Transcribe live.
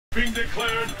Being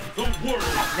declared the world.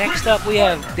 Next up, we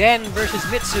have Den versus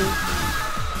MITSU.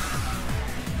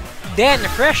 Den,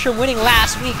 fresh from winning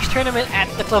last week's tournament at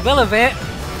the Clavel event.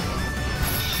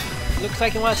 Looks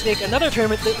like he wants to take another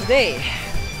tournament today.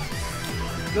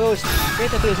 Goes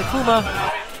straight up to his Akuma.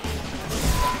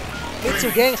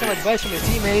 MITSU getting some advice from his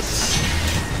teammates.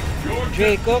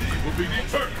 Jacob. Will be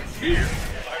determined here.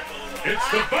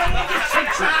 It's the battle of the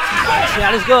century. See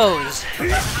how this goes.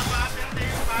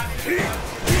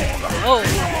 Oh,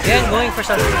 Den going for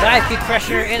some dive kick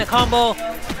pressure in a combo.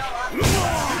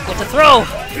 Gets a throw.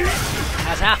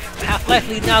 Has half life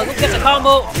lead now. Gets a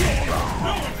combo.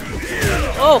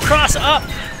 Oh, cross up.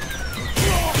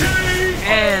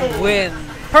 And win.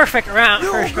 Perfect round,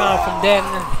 first round from Den.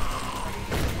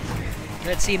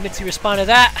 Let's see MITSU respond to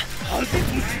that.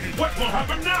 What will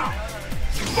happen now?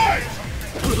 Fight!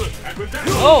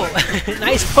 Oh,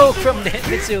 nice poke from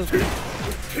MITSU.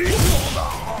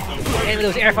 And with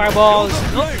those air fireballs.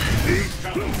 Oh.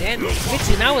 Den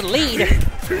MITSU now with lead.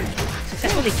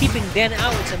 Successfully keeping Den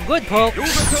out with some good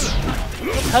pokes.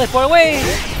 Teleport away.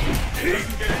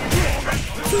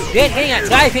 Den getting that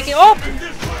dive kicking. Oh!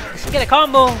 Let's get a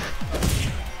combo.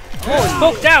 Oh, it's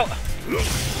poked out.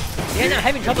 Den not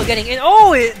having trouble getting in.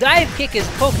 Oh, dive kick is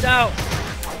poked out.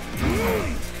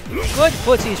 Good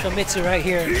footsies from MITSU right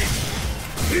here.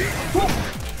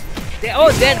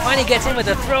 Oh, Den finally gets in with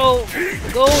a throw.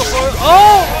 Go for.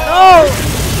 Oh, no!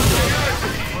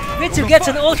 MITSU gets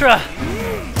an ultra.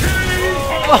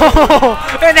 Oh,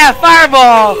 and that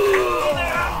fireball!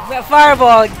 That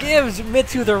fireball gives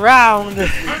MITSU the round.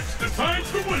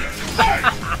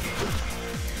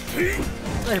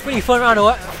 It's a pretty fun round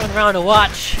to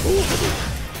watch.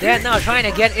 Den now trying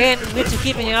to get in. MITSU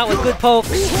keeping it out with good pokes.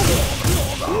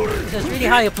 That's really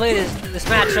how you play this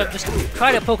matchup. Just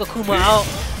try to poke Akuma out.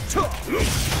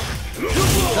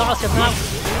 Dawson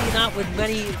not with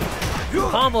many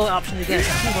combo options against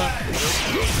Akuma.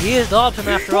 He is Dobson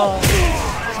after all.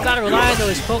 He's got to rely on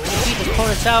those pokes to keep his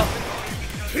opponents out.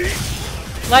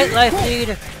 Light life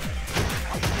lead.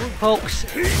 Good pokes.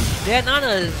 They're not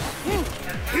as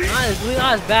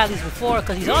bad as before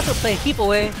because he's also playing keep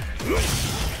away.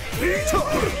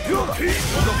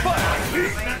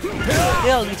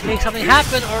 Still need to make something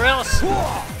happen or else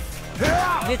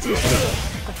MITSU's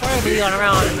preferably on a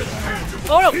round.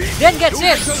 Oh no! Den gets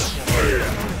in!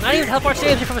 Not even teleport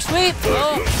saves you from a sweep!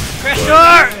 Oh!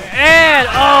 Pressure! And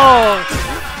oh!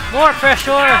 More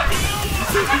pressure!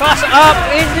 Cross up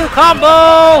into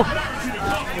combo!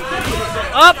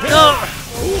 Up! No!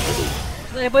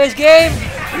 Anybody's game!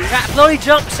 That floaty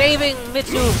jump saving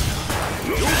MITSU.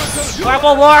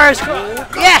 Fireball Wars!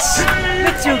 Yes!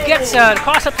 MITSU gets a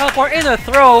cross-up teleport in a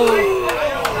throw.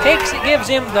 Gives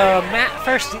him the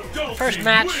first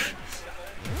match.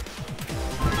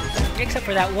 Except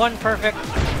for that one perfect.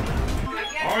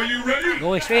 Are you ready?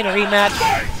 Going straight in a rematch.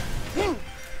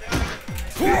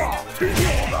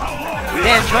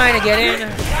 Den trying to get in.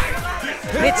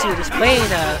 MITSU just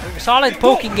playing a solid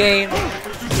poking game.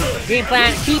 Game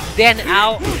plan, keep Den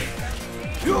out.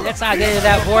 That's how I get into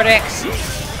that vortex.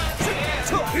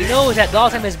 He knows that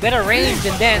Dalton has better range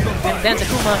than Den's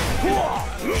Akuma.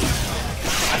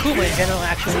 Akuma in general,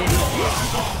 actually.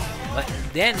 But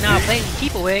Den now playing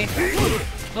keep away.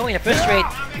 Going to frustrate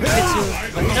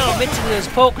MITSU. But no, MITSU with his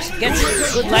pokes gets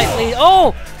good life lead.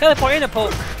 Oh! Teleport in a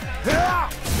poke.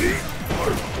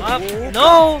 Up.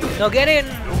 No! No, get in!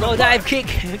 No dive kick.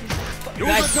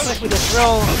 Dive kick with a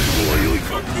throw.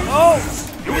 Oh!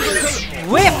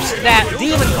 Whips that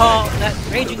demon call, that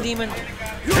raging demon.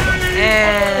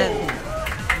 And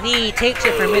knee takes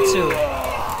it for MITSU.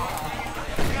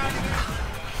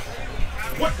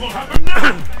 What will happen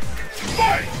now?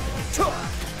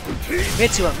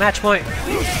 MITSU at match point.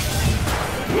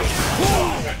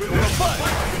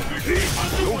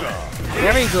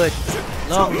 Very good.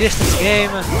 Long distance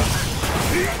game.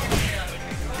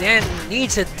 Den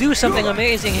needs to do something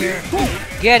amazing here.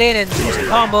 Get in and do some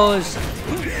combos.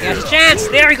 He has a chance.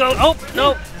 There we go. Oh,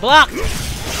 no. Blocked.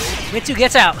 MITSU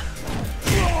gets out.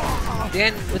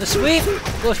 Den with a sweep.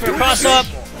 Goes for a cross up.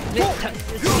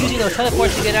 Using those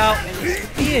teleports to get out. And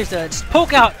he is the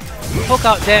poke out. Poke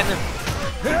out Den.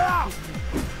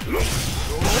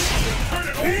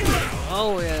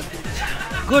 Oh, yeah.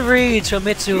 Good reads from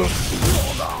MITSU.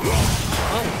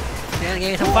 Oh, Den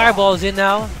getting some fireballs in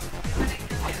now.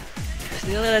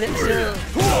 Still at a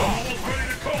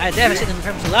deficit in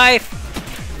terms of life.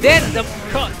 Then the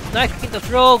knife kick the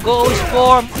throw goes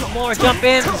for more jump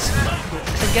ins.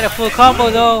 Doesn't get a full combo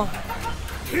though.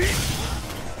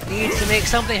 Needs to make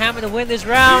something happen to win this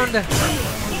round.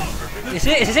 Is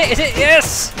it? Is it? Is it?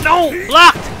 Yes! No!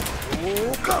 Blocked!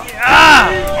 Ah!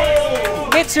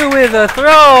 MITSU with a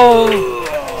throw.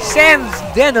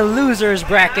 Sends then a loser's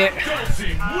bracket.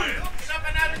 Team win.